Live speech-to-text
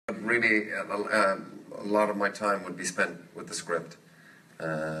really, a lot of my time would be spent with the script.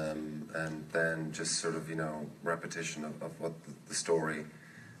 And then just sort of, repetition of what the story.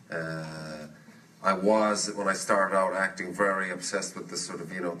 I was, when I started out acting, very obsessed with the sort of,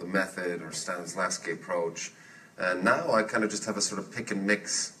 the method or Stanislavski approach. And now I kind of just have a sort of pick and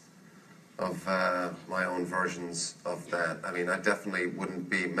mix of my own versions of that. I mean, I definitely wouldn't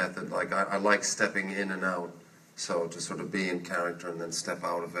be method. Like, I like stepping in and out. So to sort of be in character and then step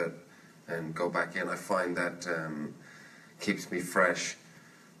out of it and go back in, I find that keeps me fresh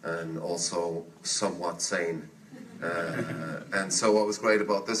and also somewhat sane. And so what was great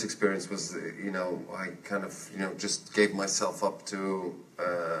about this experience was, I kind of, just gave myself up to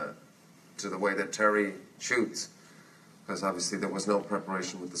the way that Terry shoots. Because obviously there was no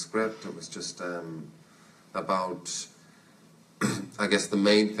preparation with the script. It was just about, I guess the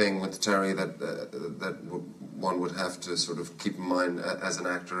main thing with Terry that one would have to sort of keep in mind as an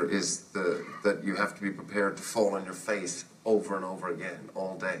actor is that you have to be prepared to fall on your face over and over again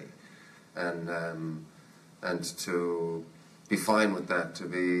all day, and to be fine with that, to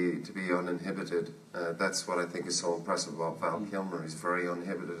be uninhibited. That's what I think is so impressive about Val Kilmer. He's very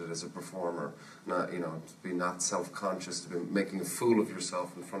uninhibited as a performer. Not, to be not self-conscious, to be making a fool of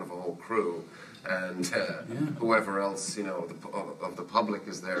yourself in front of a whole crew, and whoever else of the public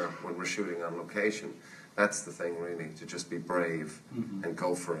is there when we're shooting on location. That's the thing, really, to just be brave and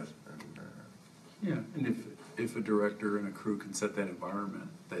go for it. And, and if a director and a crew can set that environment,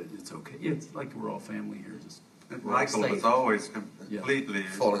 that it's okay. Yeah, it's like we're all family here. Just Michael was always completely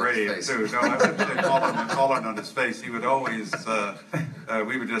Falling brave too. No, I wouldn't say falling on his face. He would always,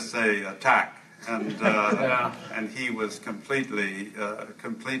 we would just say attack, and he was completely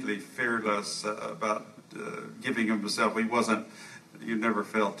fearless about giving himself. He wasn't. You never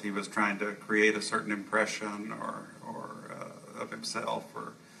felt he was trying to create a certain impression or of himself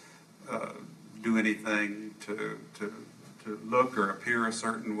or do anything to look or appear a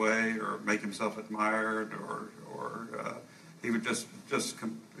certain way or make himself admired or he would just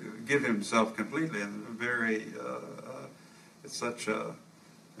give himself completely, and very it's such an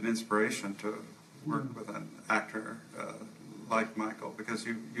inspiration to work with an actor like Michael, because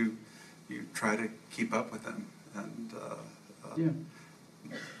you try to keep up with him, and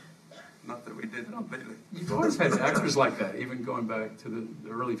not that we did completely. You've always had actors like that, even going back to the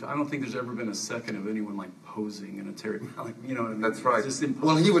early. I don't think there's ever been a second of anyone like posing in a Terry Malick. You know what I mean? that's right. It's just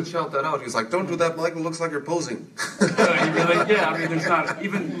well, he would shout that out. He was like, "Don't do that, Michael. Looks like you're posing." I mean, there's not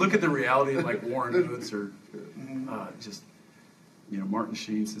even look at the reality of like Warren Oates or just Martin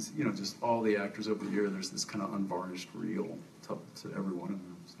Sheen. Says, just all the actors over the year. There's this kind of unvarnished real to every one of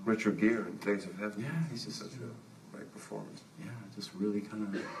them. So. Richard Gere in Days of Heaven. Yeah, he's just such a great performance. Yeah, just really kind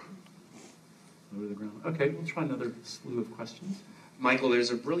of low to the ground. Okay, we'll try another slew of questions. Michael,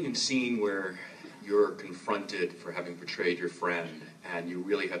 there's a brilliant scene where you're confronted for having betrayed your friend, and you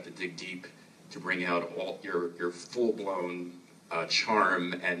really have to dig deep to bring out all your full-blown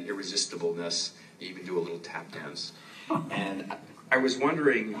charm and irresistibleness. You even do a little tap dance. And I was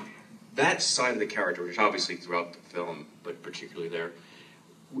wondering, that side of the character, which obviously throughout the film, but particularly there,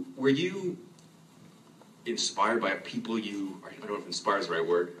 were you inspired by people I don't know if inspired is the right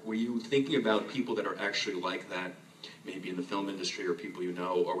word, were you thinking about people that are actually like that, maybe in the film industry or people you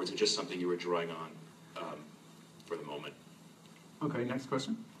know, or was it just something you were drawing on for the moment? Okay, next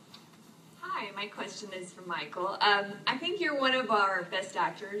question. Hi, my question is for Michael. I think you're one of our best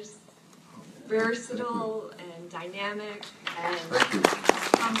actors. Versatile and dynamic and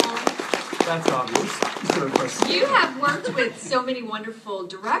humble. That's obvious. You have worked with so many wonderful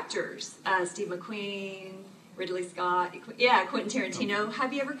directors. Steve McQueen, Ridley Scott, Quentin Tarantino.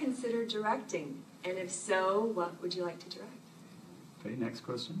 Have you ever considered directing? And if so, what would you like to direct? Okay, next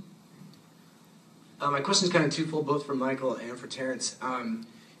question. My question is kind of twofold, both for Michael and for Terrence.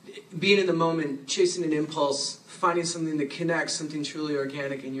 Being in the moment, chasing an impulse, finding something that connects, something truly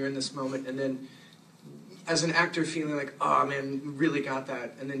organic, and you're in this moment, and then as an actor feeling like, oh man, really got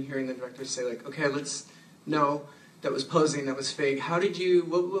that, and then hearing the director say like, okay, no, that was posing, that was fake. How did you,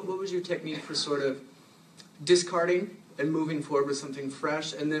 what was your technique for sort of discarding and moving forward with something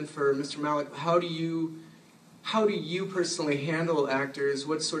fresh? And then for Mr. Malick, how do you personally handle actors?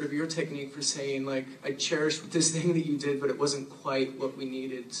 What's sort of your technique for saying, like, I cherish this thing that you did, but it wasn't quite what we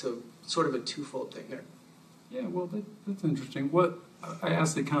needed? So sort of a twofold thing there. Yeah, well, that's interesting. I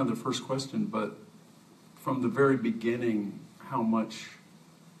asked it kind of the first question, but from the very beginning, how much,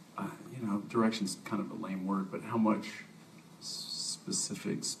 direction's kind of a lame word, but how much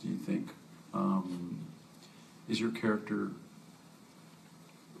specifics do you think is your character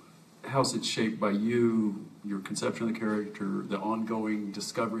how's it shaped by you, your conception of the character, the ongoing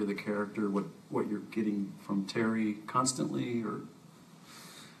discovery of the character, what you're getting from Terry constantly, or?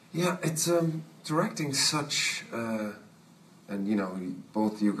 Yeah, it's directing such, and you know,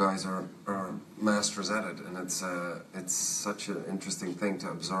 both you guys are masters at it, and it's such an interesting thing to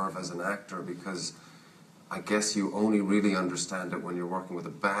observe as an actor, because I guess you only really understand it when you're working with a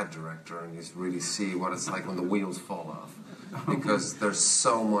bad director and you really see what it's like when the wheels fall off, because there's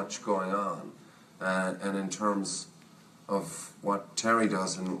so much going on, and in terms of what Terry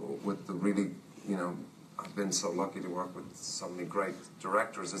does, and with the really, you know, I've been so lucky to work with so many great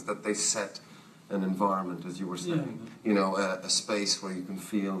directors, is that they set an environment, as you were saying, you know, a space where you can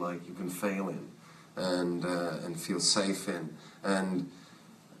feel like you can fail in, and feel safe in, and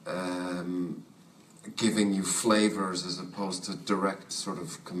giving you flavors as opposed to direct sort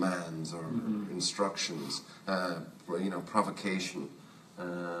of commands or instructions, you know, provocation,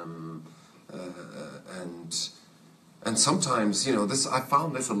 and sometimes, you know, I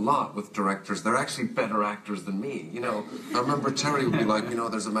found this a lot with directors. They're actually better actors than me. You know, I remember Terry would be like, you know,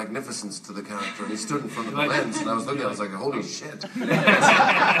 there's a magnificence to the character, and he stood in front of the lens, and I was looking, I was like, holy shit,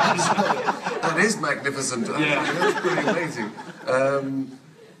 that is magnificent. Yeah. That's pretty amazing.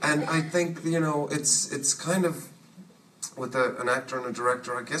 And I think, you know, it's kind of, with an actor and a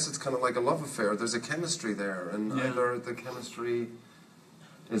director, I guess it's kind of like a love affair. There's a chemistry there, and either the chemistry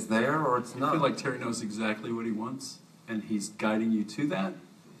is there or it's not. I feel like Terry knows exactly what he wants, and he's guiding you to that?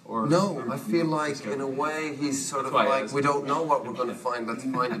 Or no, I feel like, in a way, he's sort of like, we don't know what we're going to find, let's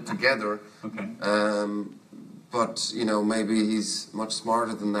find it together. Okay. But, you know, maybe he's much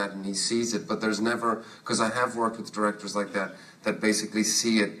smarter than that and he sees it, but there's never, because I have worked with directors like that, that basically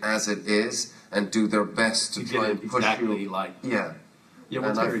see it as it is and do their best to try and push exactly you. Like. Yeah. Yeah,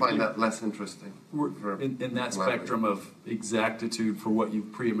 and Terry, I find that less interesting. In that spectrum of exactitude for what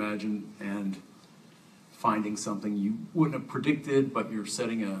you've pre-imagined and finding something you wouldn't have predicted, but you're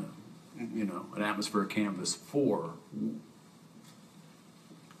setting an atmospheric canvas for.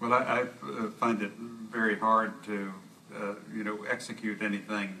 Well, I find it very hard to, execute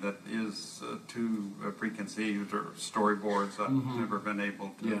anything that is too preconceived, or storyboards. I've never been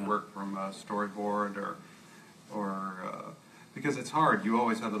able to work from a storyboard, or because it's hard. You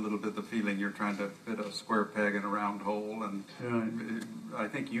always have a little bit the feeling you're trying to fit a square peg in a round hole, and I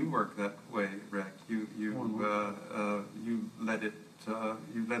think you work that way, Rick. You let it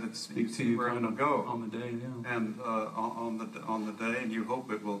Speak to you where kind it'll of go on the day, and on the day, and you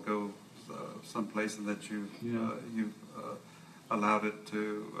hope it will go someplace, and that you've allowed it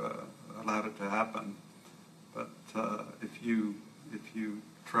to happen. But if you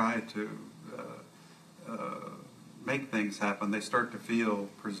try to make things happen, they start to feel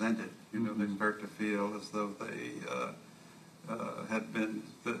presented. They start to feel as though they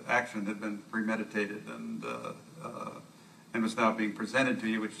the action had been premeditated and was now being presented to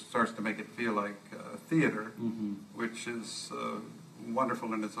you, which starts to make it feel like theater, which is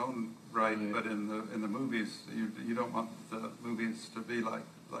wonderful in its own right. But in the movies, you don't want the movies to be like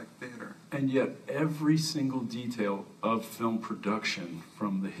theater. And yet, every single detail of film production,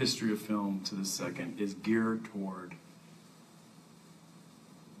 from the history of film to the second, is geared toward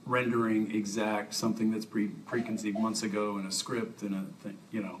rendering exact something that's preconceived months ago in a script and a thing.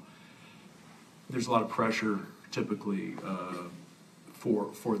 There's a lot of pressure typically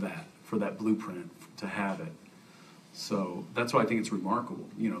for that blueprint to have it. So that's why I think it's remarkable,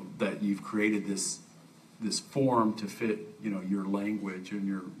 that you've created this form to fit, your language and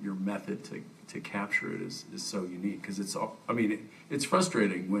your method to capture it is so unique, because it's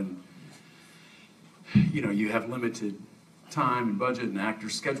frustrating when you have limited time and budget and actor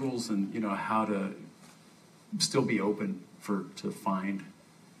schedules, and how to still be open to find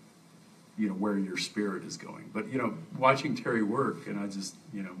where your spirit is going. But watching Terry work, and I just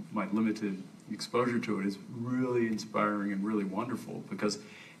my limited exposure to it is really inspiring and really wonderful, because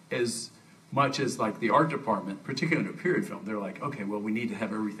as much as like the art department, particularly in a period film, they're like, okay, well, we need to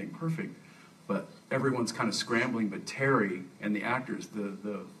have everything perfect, but everyone's kind of scrambling. But Terry and the actors,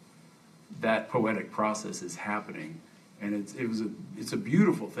 that poetic process is happening, and it's a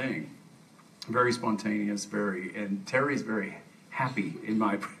beautiful thing, very spontaneous, and Terry's very happy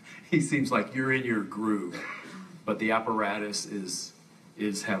he seems like you're in your groove, but the apparatus is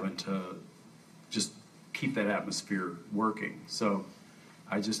having to just keep that atmosphere working. So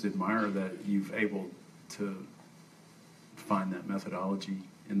I just admire that you've able to find that methodology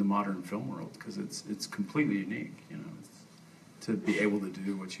in the modern film world, because it's completely unique. To be able to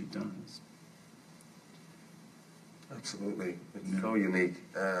do what you've done is absolutely, it's so unique.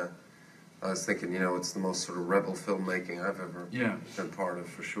 I was thinking, it's the most sort of rebel filmmaking I've ever been part of,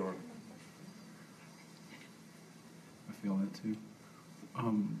 for sure. feel that too.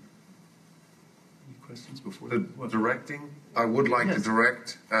 Any questions before The what? directing, I would like to Yes.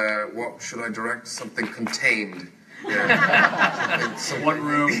 direct. What should I direct? Something contained. Yeah. Something- One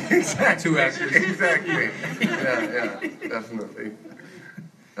room, Exactly. 2 actors. Exactly. Yeah, definitely.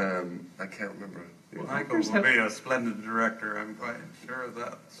 I can't remember. Well, Michael will be a splendid director. I'm quite sure of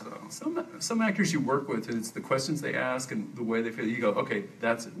that. So. Some actors you work with, it's the questions they ask and the way they feel. You go, okay,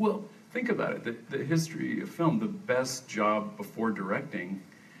 that's it. Well, think about it. The history of film, the best job before directing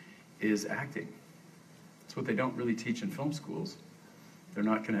is acting. It's what they don't really teach in film schools. They're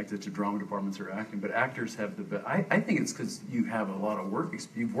not connected to drama departments or acting, but actors have the best. I think it's because you have a lot of work.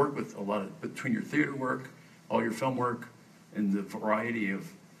 You've worked with a lot of, between your theater work, all your film work, and the variety of,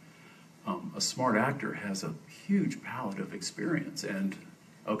 a smart actor has a huge palette of experience. And,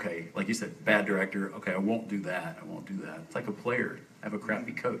 okay, like you said, bad director, okay, I won't do that. It's like a player. I have a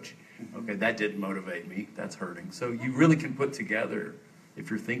crappy coach. Okay, that didn't motivate me. That's hurting. So you really can put together if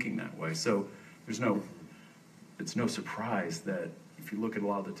you're thinking that way. So it's no surprise that if you look at a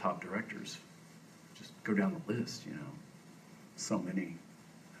lot of the top directors, just go down the list, so many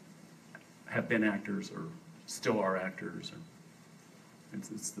have been actors or still are actors.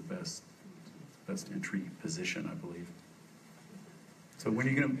 It's the best entry position, I believe. So when are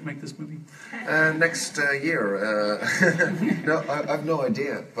you going to make this movie? Next year. No, I have no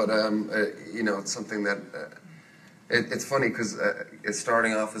idea, but it's something that it's funny because it's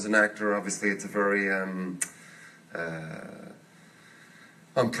starting off as an actor. Obviously, it's a very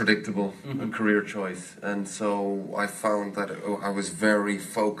unpredictable career choice, and so I found that I was very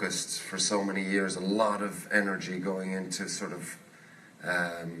focused for so many years. A lot of energy going into sort of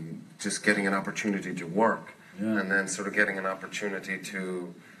just getting an opportunity to work. Yeah. And then sort of getting an opportunity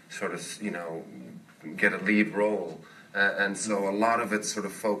to sort of, get a lead role. And so a lot of it's sort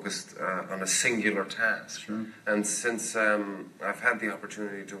of focused on a singular task. Sure. And since I've had the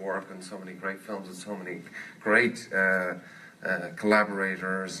opportunity to work on so many great films with so many great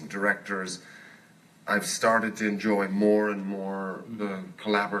collaborators and directors, I've started to enjoy more and more the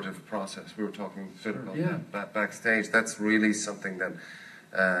collaborative process. We were talking a bit about that backstage. That's really something that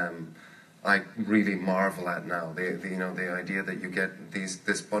I really marvel at now. The idea that you get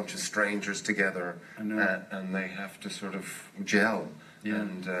this bunch of strangers together and they have to sort of gel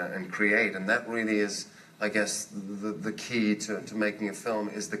and create, and that really is, I guess, the key to making a film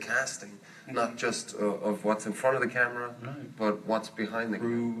is the casting, not just of what's in front of the camera, but what's behind the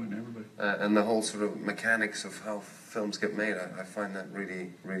Crew camera. and everybody. And the whole sort of mechanics of how films get made. I find that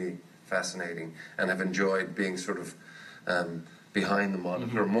really, really fascinating, and I've enjoyed being sort of behind the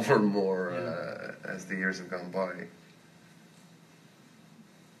monitor more and more as the years have gone by.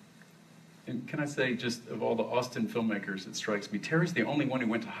 And can I say, just of all the Austin filmmakers, it strikes me, Terry's the only one who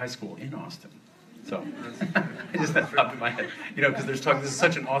went to high school in Austin. So, just that popped in my head. Because there's talk, this is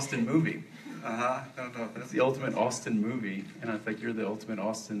such an Austin movie. No, It's the ultimate Austin movie, and I think you're the ultimate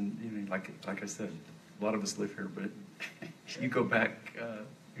Austin, like I said, a lot of us live here, but you go back,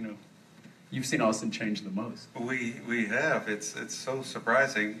 you've seen Austin change the most. We have. It's so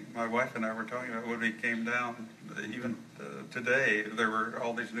surprising. My wife and I were talking about when we came down. Even today, there were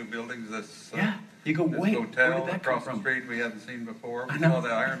all these new buildings. This you go, this wait, hotel where did that come across the from? street we hadn't seen before. We I know. saw the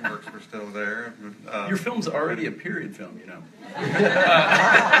ironworks were still there. Your film's already a period film,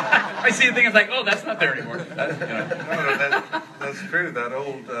 I see a thing, it's like, oh, that's not there anymore. That's true. That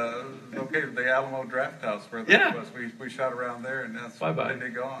old located the Alamo Draft House where that was. We shot around there, and that's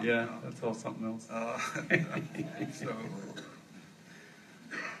completely gone. Yeah, that's all something else. So.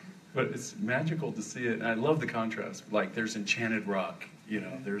 But it's magical to see it, and I love the contrast. Like, there's Enchanted Rock,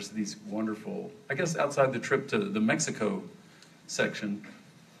 there's these wonderful, I guess outside the trip to the Mexico section,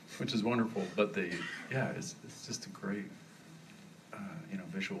 which is wonderful, but it's just a great,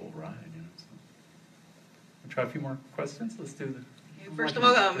 visual ride, So. We'll try a few more questions. Let's do the... First of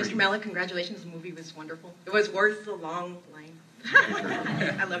all, Mr. Malick, congratulations. The movie was wonderful. It was worth the long line.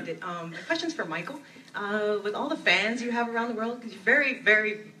 I loved it. My question's for Michael. With all the fans you have around the world, because you're very,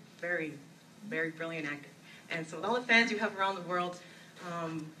 very, very, very brilliant actor. And so with all the fans you have around the world,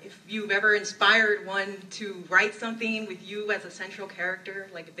 if you've ever inspired one to write something with you as a central character,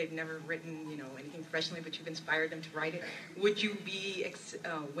 like if they've never written, anything professionally, but you've inspired them to write it, would you be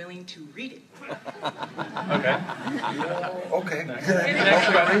willing to read it? Okay.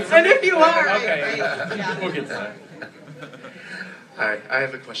 And if you are, Okay. yeah. We'll get to that. Hi, I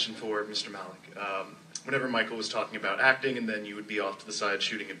have a question for Mr. Malick. Whenever Michael was talking about acting and then you would be off to the side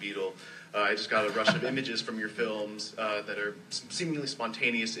shooting a beetle, I just got a rush of images from your films that are seemingly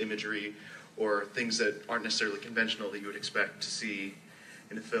spontaneous imagery or things that aren't necessarily conventional that you would expect to see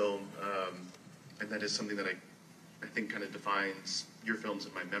in a film. And that is something that I I think kind of defines your films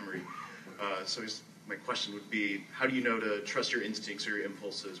in my memory. So my question would be, how do you know to trust your instincts or your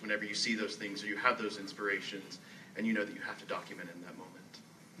impulses whenever you see those things or you have those inspirations and you know that you have to document in that moment?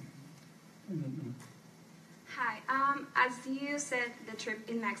 Hi. As you said, the trip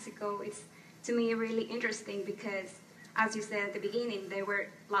in Mexico is, to me, really interesting because, as you said at the beginning, there were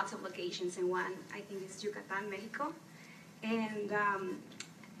lots of locations, and one, I think, is Yucatan, Mexico. And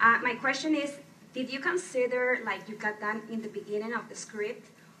my question is, did you consider like Yucatan in the beginning of the script,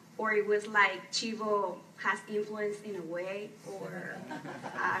 or it was like Chivo has influence in a way, or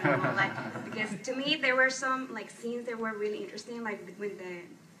I don't know, like, because to me there were some like scenes that were really interesting, like when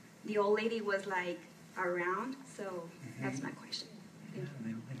the old lady was like around. So that's my question. Thank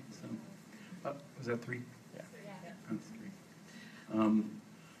you. Was that 3? Yeah. That's 3.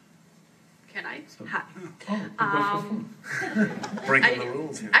 Can I? So, Hi. Breaking the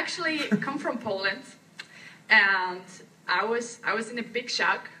rules here. Actually come from Poland, and I was in a big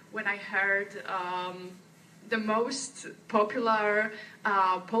shock when I heard the most popular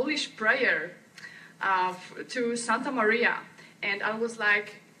Polish prayer to Santa Maria, and I was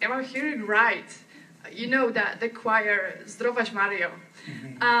like, am I hearing right? You know that the choir Zdrowaś Mario,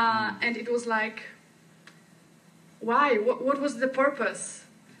 and it was like, why? What was the purpose?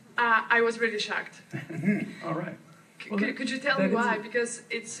 I was really shocked. All right. Well, could you tell me why? Because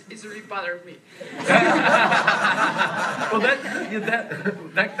it's really bothered me. Well,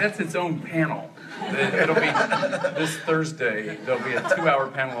 that's its own panel. It'll be this Thursday. There'll be a 2-hour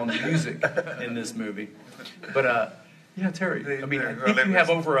panel on music in this movie. But yeah, Terry. I mean, I think you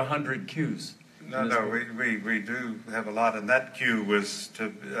have over 100 cues. No, we do have a lot, and that cue was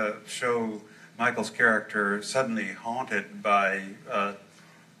to show Michael's character suddenly haunted by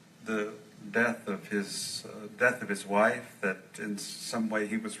the death of his wife, that in some way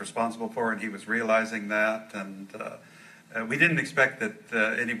he was responsible for, and he was realizing that, and we didn't expect that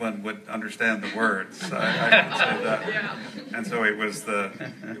anyone would understand the words. I would say that, Yeah. and so it was the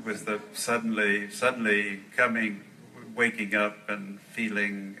suddenly waking up and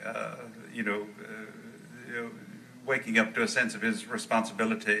feeling, waking up to a sense of his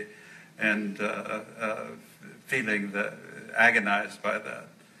responsibility, and feeling agonized by that.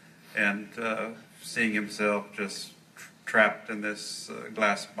 And seeing himself just trapped in this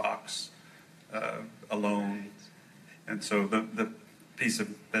glass box, alone, and so that piece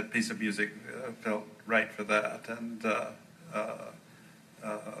of music felt right for that. And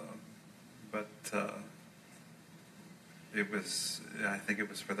but I think it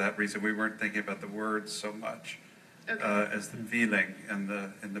was for that reason. We weren't thinking about the words so much as the feeling in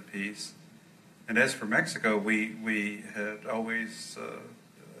the piece. And as for Mexico, we had always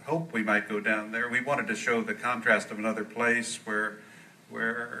hoped we might go down there. We wanted to show the contrast of another place where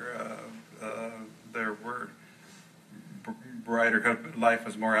there were brighter, life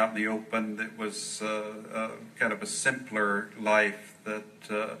was more out in the open. It was kind of a simpler life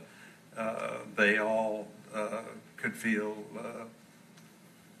that they all could feel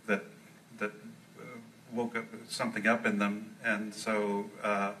that woke up something up in them, and so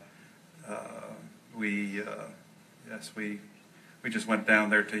we just went down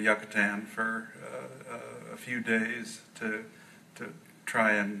there to Yucatan for a few days to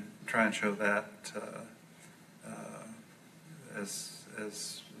try and show that as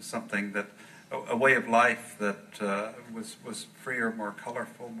something that a way of life that was freer, more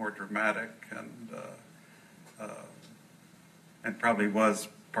colorful, more dramatic, and probably was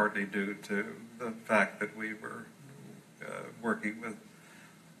partly due to the fact that we were working with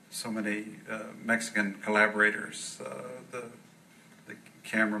so many Mexican collaborators, the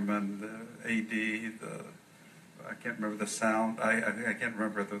cameraman, the AD, I can't remember the sound. I can't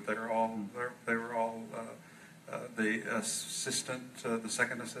remember that they were all the assistant, the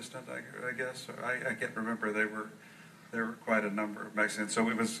second assistant, I guess. I can't remember. There were quite a number of Mexicans. So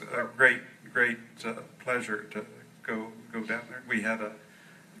it was a great pleasure to go down there. We had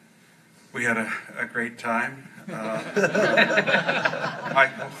a great time.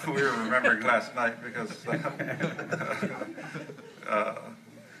 Michael, we were remembering last night because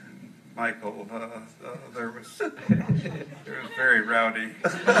Michael, there was very rowdy.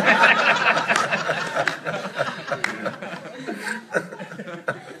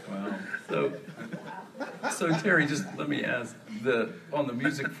 Wow. So Terry, just let me ask, on the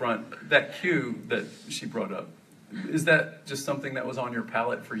music front, that cue that she brought up, is that just something that was on your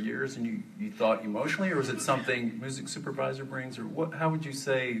palette for years and you thought emotionally, or is it something music supervisor brings, or what? How would you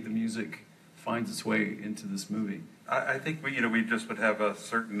say the music finds its way into this movie? I think we just would have a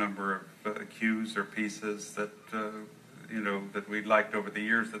certain number of cues or pieces that that we liked over the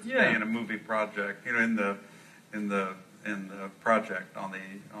years that stay in a movie project. In in the project on the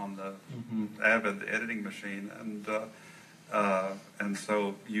Avid, the editing machine, and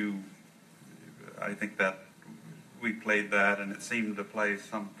so I think that we played that, and it seemed to play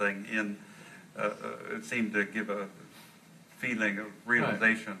something in. It seemed to give a feeling of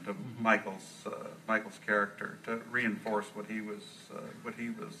realization to Michael's character, to reinforce what he was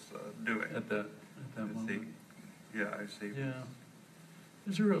doing At that moment. Yeah, I see. Yeah.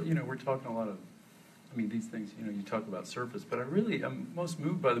 There's a real, we're talking a lot of, these things, you talk about surface, but I'm most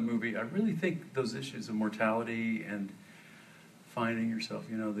moved by the movie. I really think those issues of mortality and finding yourself,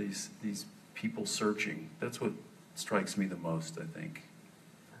 these people searching, that's what strikes me the most, I think.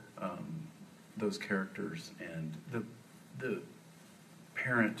 Those characters and the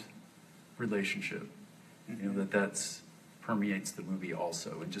parent relationship, that's permeates the movie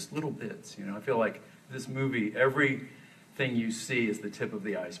also in just little bits. I feel like this movie, everything you see is the tip of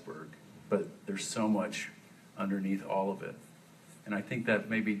the iceberg, but there's so much underneath all of it. And I think that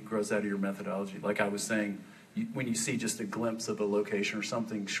maybe grows out of your methodology. Like I was saying, when you see just a glimpse of a location or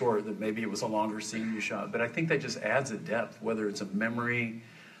something short, that maybe it was a longer scene you shot. But I think that just adds a depth, whether it's a memory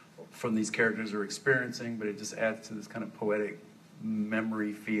from these characters are experiencing, but it just adds to this kind of poetic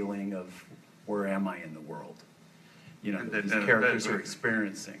memory feeling of where am I in the world? That these characters are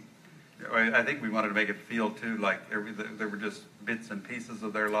experiencing. I think we wanted to make it feel too like there were just bits and pieces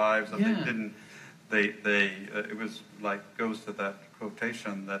of their lives, and it was like goes to that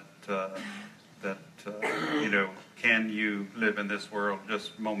quotation that can you live in this world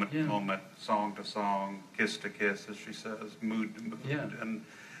just moment to moment, song to song, kiss to kiss, as she says, mood to mood,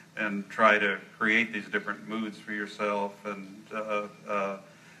 and try to create these different moods for yourself, and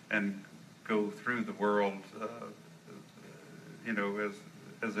go through the world,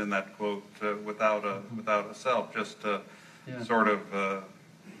 as in that quote, without a self, just sort of an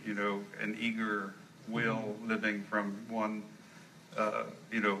eager will living from one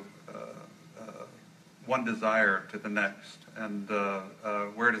one desire to the next, and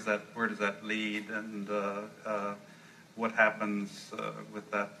where does that lead, and what happens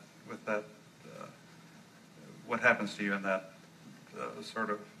with that what happens to you in that sort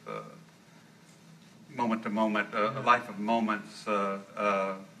of moment to moment, a life of moments,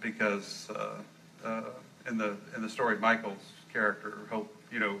 because in the story, Michael's character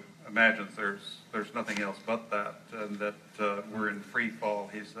imagines there's nothing else but that, and that we're in free fall.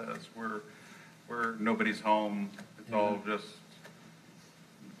 He says we're nobody's home. It's all just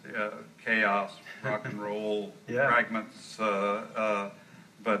chaos, rock and roll, fragments.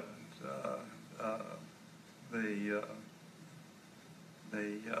 But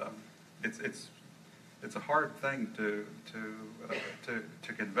it's a hard thing to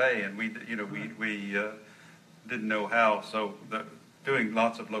convey, and we didn't know how. So doing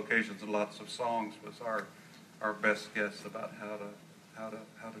lots of locations and lots of songs was our best guess about how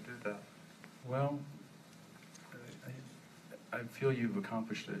to do that. Well, I feel you've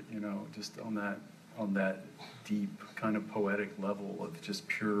accomplished it. Just on that deep kind of poetic level of just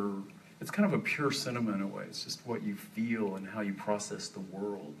pure. It's kind of a pure cinema in a way. It's just what you feel and how you process the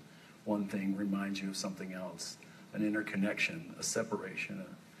world. One thing reminds you of something else, an interconnection, a separation,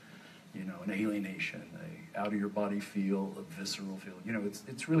 an alienation, a out of your body feel, a visceral feel.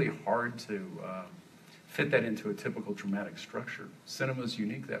 It's really hard to fit that into a typical dramatic structure. Cinema's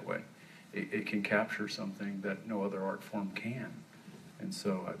unique that way. It can capture something that no other art form can, and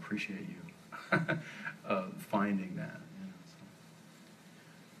so I appreciate you finding that.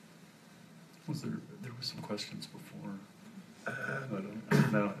 There were some questions before.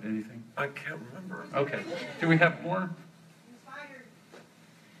 No, anything? I can't remember. Okay. Do we have more?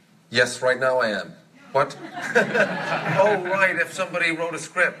 Yes, right now I am. What? Oh, right, if somebody wrote a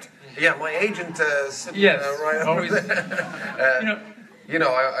script. Yeah, my agent sitting right over always, there.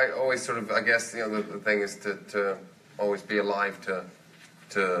 I always sort of, I guess, the thing is to always be alive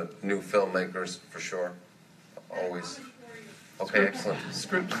to new filmmakers, for sure. Always. Okay, excellent.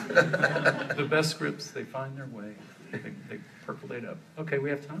 Scripts. The best scripts, they find their way. They percolate up. Okay, we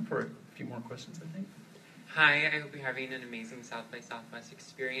have time for a few more questions, I think. Hi, I hope you're having an amazing South by Southwest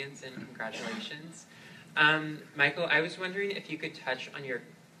experience, and congratulations. Michael, I was wondering if you could touch on your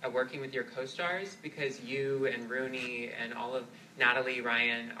working with your co-stars, because you and Rooney and all of Natalie,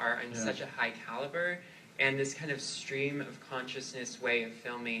 Ryan are in such a high caliber, and this kind of stream of consciousness way of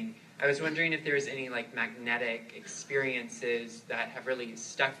filming. I was wondering if there's any magnetic experiences that have really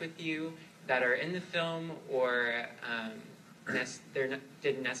stuck with you that are in the film, or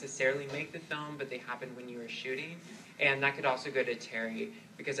didn't necessarily make the film, but they happened when you were shooting. And that could also go to Terry,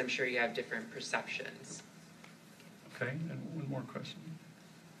 because I'm sure you have different perceptions. Okay, and one more question.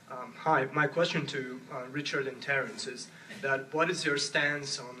 Hi, my question to Richard and Terrence is that what is your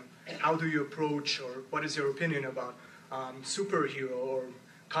stance on how do you approach, or what is your opinion about superhero or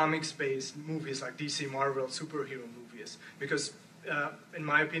comics-based movies like DC, Marvel, superhero movies? Because in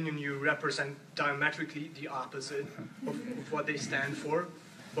my opinion, you represent diametrically the opposite of what they stand for.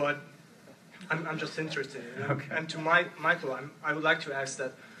 But I'm just interested. Okay. And to Michael, I would like to ask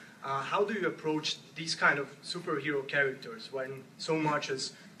that how do you approach these kind of superhero characters when so much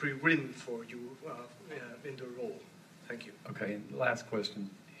is pre-written for you in the role? Thank you. Okay, and last question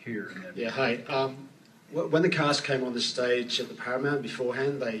here. And then Yeah, hi. When the cast came on the stage at the Paramount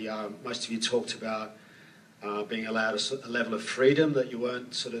beforehand, most of you talked about being allowed a level of freedom that you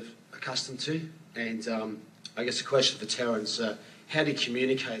weren't sort of accustomed to. And I guess a question for Terrence, how do you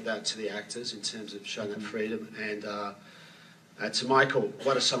communicate that to the actors in terms of showing that freedom? And to Michael,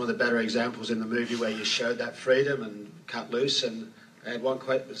 what are some of the better examples in the movie where you showed that freedom and cut loose? And I had one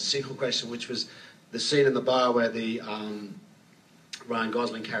single question, which was the scene in the bar where the Ryan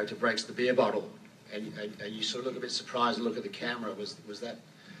Gosling character breaks the beer bottle, and you sort of look a bit surprised and look at the camera. Was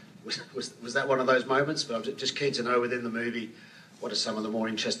that one of those moments? But I'm just keen to know within the movie, what are some of the more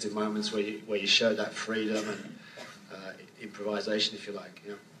interesting moments where you show that freedom and improvisation, if you like?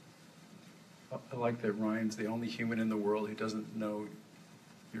 You know? I like that Ryan's the only human in the world who doesn't know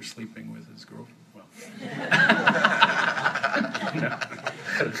you're sleeping with his girlfriend. Well,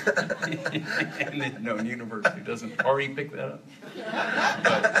 in the known universe, who doesn't already pick that up.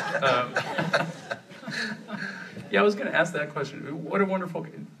 But, yeah, I was going to ask that question. What a wonderful,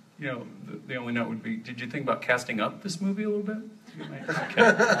 the only note would be, did you think about casting up this movie a little bit?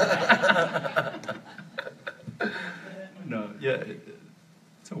 No, yeah,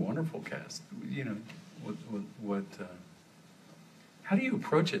 it's a wonderful cast. How do you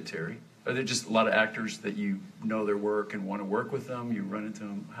approach it, Terry? Are there just a lot of actors that you know their work and want to work with them? You run into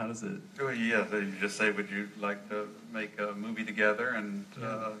them. How does it? Well, yeah, you just say, would you like to make a movie together, and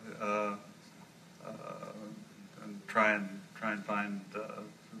try and find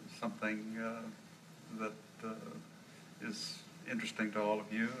something that is interesting to all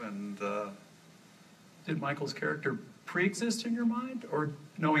of you. And did Michael's character pre-exist in your mind, or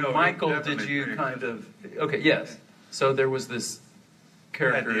knowing No, Michael, did you definitely kind of? Okay, yes. So there was this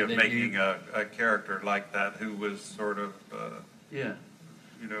character idea of that making a character like that who was sort of yeah,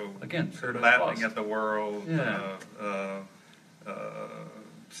 again, Paradise laughing Lost. at the world, Yeah.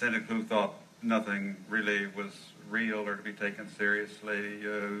 cynic who thought nothing really was real or to be taken seriously,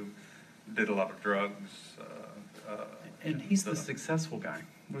 who did a lot of drugs. And he's the successful guy.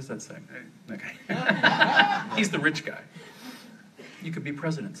 What does that say? Okay. He's the rich guy. You could be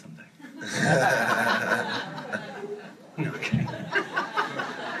president someday. Okay.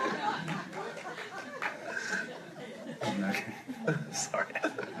 Okay. Sorry.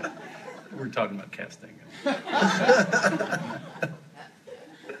 We're talking about casting.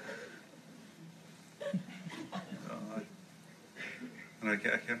 And I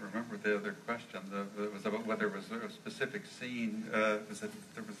can't remember the other question. It was about whether it was a specific scene. There was a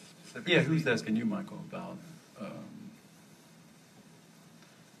specific Yeah, scene. who's asking you, Michael,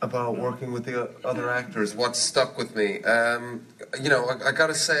 about working with the other actors? What stuck with me? I got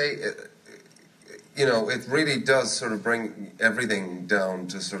to say, it really does sort of bring everything down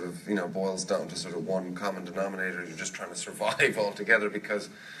to sort of, boils down to sort of one common denominator. You're just trying to survive altogether because,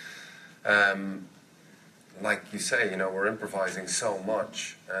 like you say, we're improvising so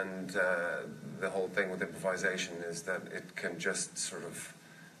much, and the whole thing with improvisation is that it can just sort of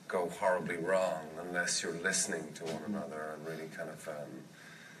go horribly wrong unless you're listening to one another and really kind of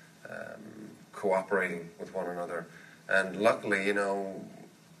cooperating with one another. And luckily,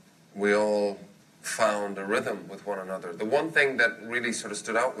 we all found a rhythm with one another. The one thing that really sort of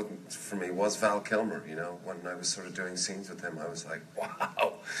stood out for me was Val Kilmer. When I was sort of doing scenes with him, I was like,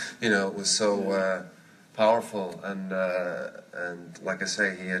 wow, it was so powerful, and like I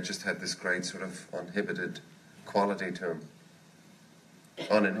say, he had just had this great sort of uninhibited quality to him.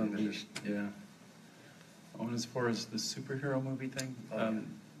 Uninhibited. Yeah. And as far as the superhero movie thing,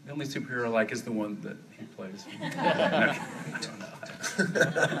 the only superhero I like is the one that he plays.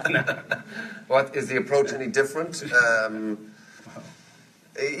 What, is the approach any different?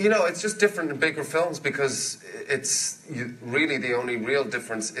 It's just different in bigger films because really the only real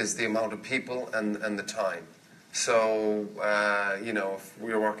difference is the amount of people and the time. So, if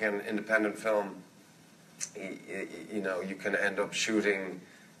we were working on an independent film, you can end up shooting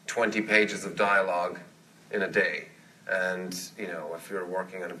 20 pages of dialogue in a day. And, if you're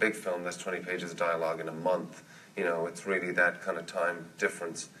working on a big film, that's 20 pages of dialogue in a month. It's really that kind of time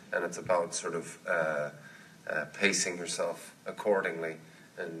difference. And it's about sort of pacing yourself accordingly.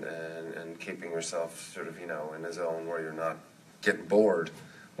 and keeping yourself sort of, you know, in a zone where you're not getting bored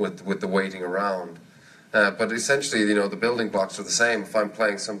with the waiting around. But essentially, you know, the building blocks are the same. If I'm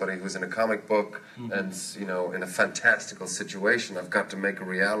playing somebody who's in a comic book and, you know, in a fantastical situation, I've got to make a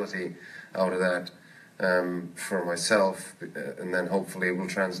reality out of that for myself, and then hopefully it will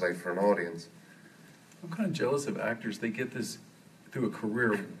translate for an audience. I'm kind of jealous of actors. They get this through a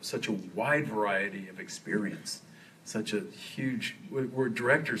career, such a wide variety of experience, such a huge. We're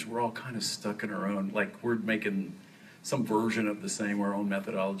directors. We're all kind of stuck in our own. Like we're making some version of the same, our own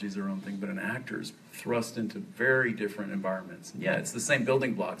methodologies, our own thing. But an actor's thrust into very different environments. And yeah, it's the same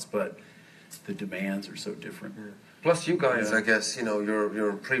building blocks, but the demands are so different. Yeah. Plus, you guys, I guess, you know,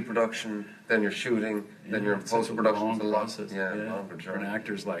 you're in pre-production, then you're shooting, then you're in post-production. It's a long process. Longer For an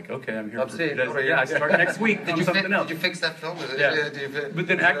actor's like, okay, I'm here. I start next week. Did you fix that film? But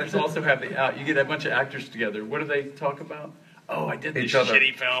then actors also have the out. You get a bunch of actors together. What do they talk about? Oh, I did this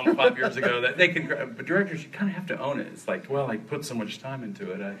shitty film 5 years ago. That they can, but directors, you kind of have to own it. It's like, well, I put so much time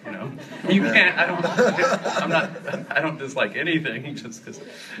into it. You know, you can't. I don't dislike anything just because,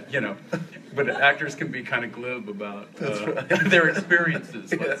 you know. But actors can be kind of glib about their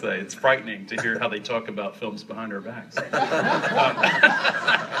experiences. Let's say it's frightening to hear how they talk about films behind our backs.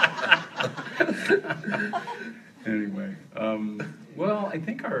 Anyway, well, I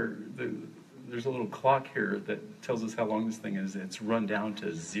think there's a little clock here that tells us how long this thing is. It's run down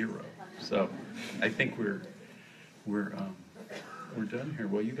to 0. So I think we're done here.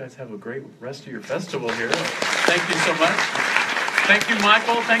 Well, you guys have a great rest of your festival here. Thank you so much. Thank you,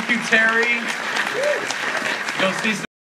 Michael. Thank you, Terry. Go see some